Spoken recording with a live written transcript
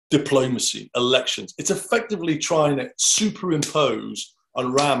diplomacy, elections. It's effectively trying to superimpose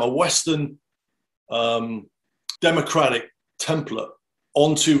and ram a Western democratic template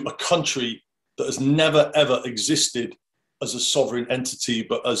onto a country that has never, ever existed as a sovereign entity,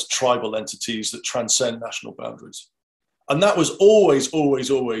 but as tribal entities that transcend national boundaries. And that was always,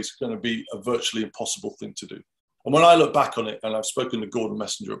 always, always going to be a virtually impossible thing to do. And when I look back on it, and I've spoken to Gordon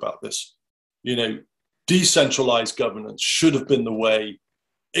Messenger about this, you know, decentralized governance should have been the way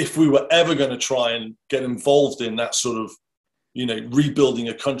if we were ever going to try and get involved in that sort of, you know, rebuilding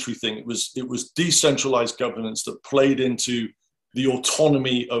a country thing. It was decentralized governance that played into the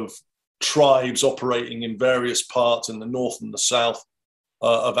autonomy of tribes operating in various parts in the north and the south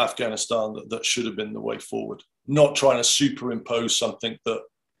of Afghanistan that should have been the way forward. Not trying to superimpose something that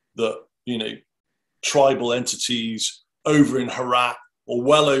you know, tribal entities over in Herat or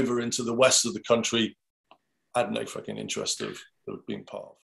well over into the west of the country had no fucking interest of being part of.